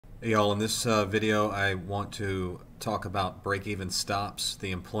Hey y'all, in this video I want to talk about break-even stops, the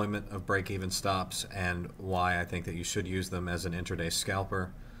employment of break-even stops, and why I think that you should use them as an intraday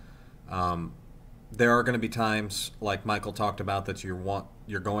scalper. There are going to be times, like Michael talked about, that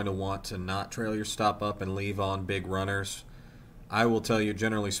you're going to want to not trail your stop up and leave on big runners. I will tell you,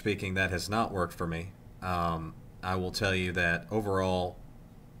 generally speaking, that has not worked for me. I will tell you that overall,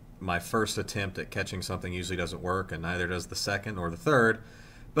 my first attempt at catching something usually doesn't work, and neither does the second or the third.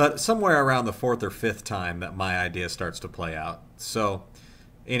 But somewhere around the fourth or fifth time that my idea starts to play out. So,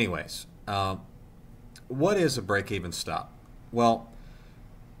 anyways, what is a break-even stop? Well,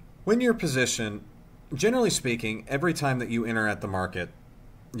 when your position, generally speaking, every time that you enter at the market,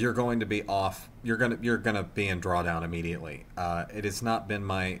 you're going to be off. You're gonna be in drawdown immediately. It has not been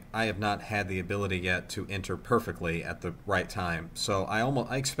I have not had the ability yet to enter perfectly at the right time. So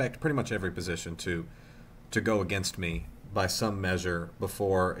I expect pretty much every position to go against me by some measure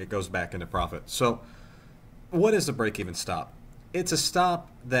before it goes back into profit. So what is a break-even stop? It's a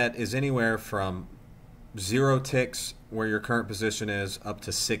stop that is anywhere from 0 ticks where your current position is up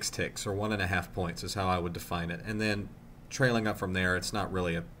to 6 ticks, or 1.5 points is how I would define it. And then trailing up from there, it's not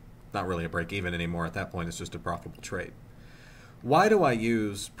really a break-even anymore. At that point, it's just a profitable trade. Why do I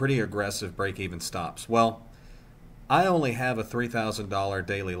use pretty aggressive break-even stops? Well, I only have a $3,000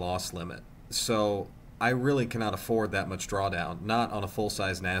 daily loss limit. So I really cannot afford that much drawdown, not on a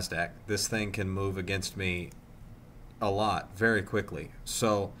full-size NASDAQ. This thing can move against me a lot very quickly.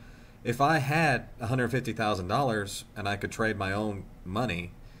 So if I had $150,000 and I could trade my own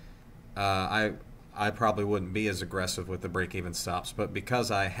money, I probably wouldn't be as aggressive with the break-even stops. But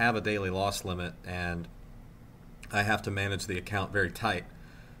because I have a daily loss limit and I have to manage the account very tight,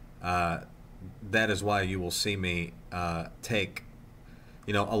 that is why you will see me take.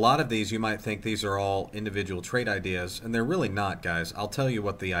 A lot of these, you might think these are all individual trade ideas, and they're really not, guys. I'll tell you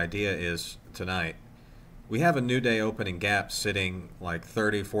what the idea is tonight. We have a new day opening gap sitting like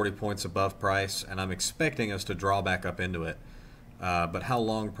 30, 40 points above price, and I'm expecting us to draw back up into it. But how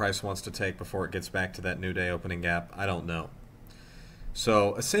long price wants to take before it gets back to that new day opening gap, I don't know.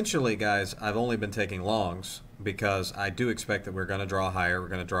 So essentially, guys, I've only been taking longs because I do expect that we're going to draw higher. We're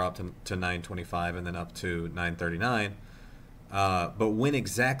going to draw up to 925 and then up to 939. But when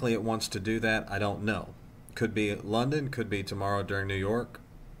exactly it wants to do that, I don't know. Could be London, could be tomorrow during New York.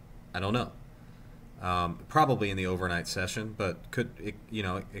 I don't know. Probably in the overnight session, but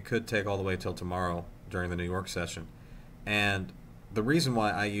it could take all the way till tomorrow during the New York session. And the reason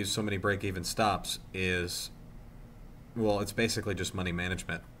why I use so many break-even stops is, well, it's basically just money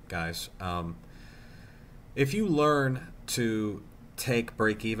management, guys. If you learn to take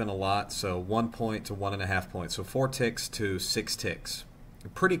break even a lot, so 1 point to 1.5 points, so 4 ticks to 6 ticks,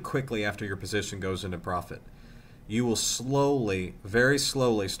 pretty quickly after your position goes into profit, you will slowly, very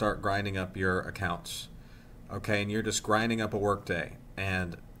slowly start grinding up your accounts. Okay, and you're just grinding up a workday,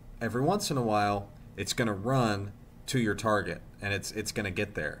 and every once in a while it's going to run to your target, and it's going to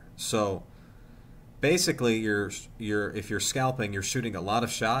get there. So basically, if you're scalping, you're shooting a lot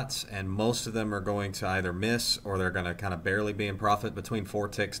of shots, and most of them are going to either miss or they're going to kind of barely be in profit between 4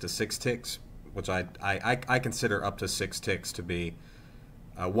 ticks to 6 ticks, which I consider up to 6 ticks to be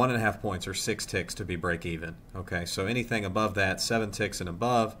 1.5 points, or 6 ticks to be break even. Okay, so anything above that, 7 ticks and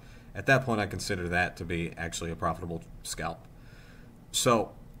above, at that point I consider that to be actually a profitable scalp.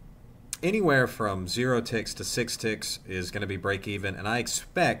 So anywhere from 0 ticks to 6 ticks is going to be break even, and I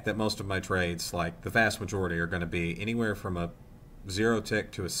expect that most of my trades, like the vast majority, are going to be anywhere from a 0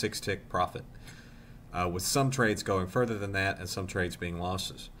 tick to a 6 tick profit, with some trades going further than that and some trades being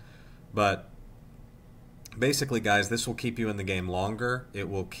losses. But basically, guys, this will keep you in the game longer. It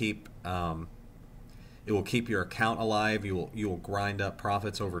will keep your account alive. You will grind up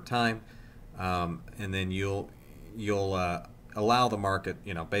profits over time, and then you'll allow the market,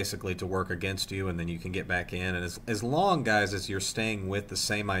 basically to work against you, and then you can get back in. And as long, guys, as you're staying with the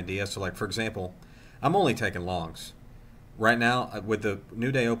same idea. So, like, for example, I'm only taking longs right now with the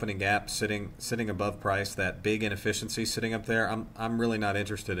new day opening gap sitting above price, that big inefficiency sitting up there. I'm really not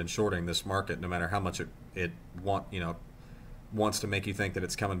interested in shorting this market, no matter how much it wants to make you think that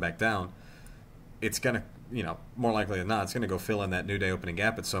it's coming back down. It's gonna, more likely than not, it's gonna go fill in that new day opening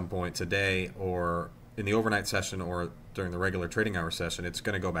gap at some point today, or in the overnight session, or during the regular trading hour session. It's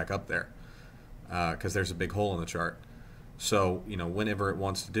going to go back up there because there's a big hole in the chart. So whenever it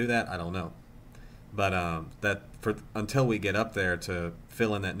wants to do that, I don't know. But until we get up there to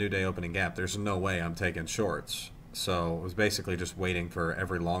fill in that new day opening gap, there's no way I'm taking shorts. So it was basically just waiting for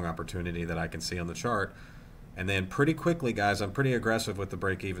every long opportunity that I can see on the chart. And then pretty quickly, guys, I'm pretty aggressive with the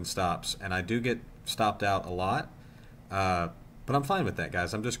break-even stops, and I do get stopped out a lot. But But I'm fine with that,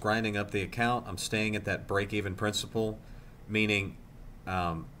 guys. I'm just grinding up the account. I'm staying at that break-even principle, meaning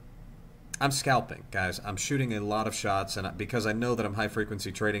I'm scalping, guys. I'm shooting a lot of shots, and because I know that I'm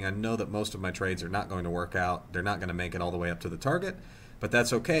high-frequency trading, I know that most of my trades are not going to work out. They're not going to make it all the way up to the target, but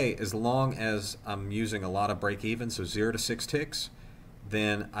that's okay as long as I'm using a lot of break-even, so 0 to 6 ticks.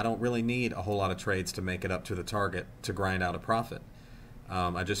 Then I don't really need a whole lot of trades to make it up to the target to grind out a profit.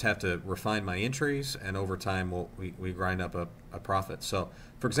 I just have to refine my entries, and over time we grind up a profit. So,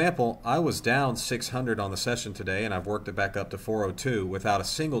 for example, I was down 600 on the session today, and I've worked it back up to 402 without a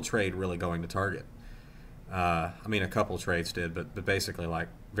single trade really going to target. I mean, a couple trades did, but basically like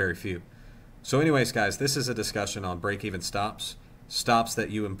very few. So anyways, guys, this is a discussion on break-even stops. Stops that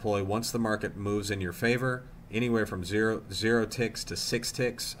you employ once the market moves in your favor. Anywhere from 0 ticks to 6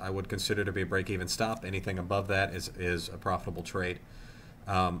 ticks I would consider to be a break-even stop. Anything above that is a profitable trade.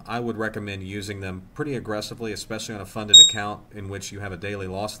 I would recommend using them pretty aggressively, especially on a funded account in which you have a daily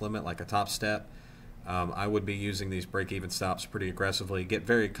loss limit like a Top Step. I would be using these break-even stops pretty aggressively. Get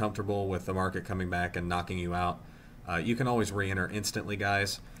very comfortable with the market coming back and knocking you out. You can always re-enter instantly,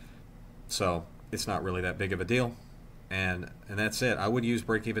 guys, so it's not really that big of a deal. And that's it. I would use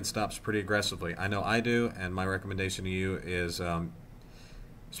break-even stops pretty aggressively. I know I do, and my recommendation to you is,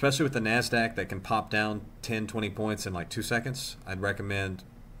 especially with the NASDAQ that can pop down 10, 20 points in like 2 seconds, I'd recommend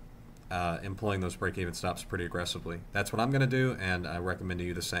employing those break-even stops pretty aggressively. That's what I'm going to do, and I recommend to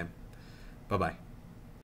you the same. Bye-bye.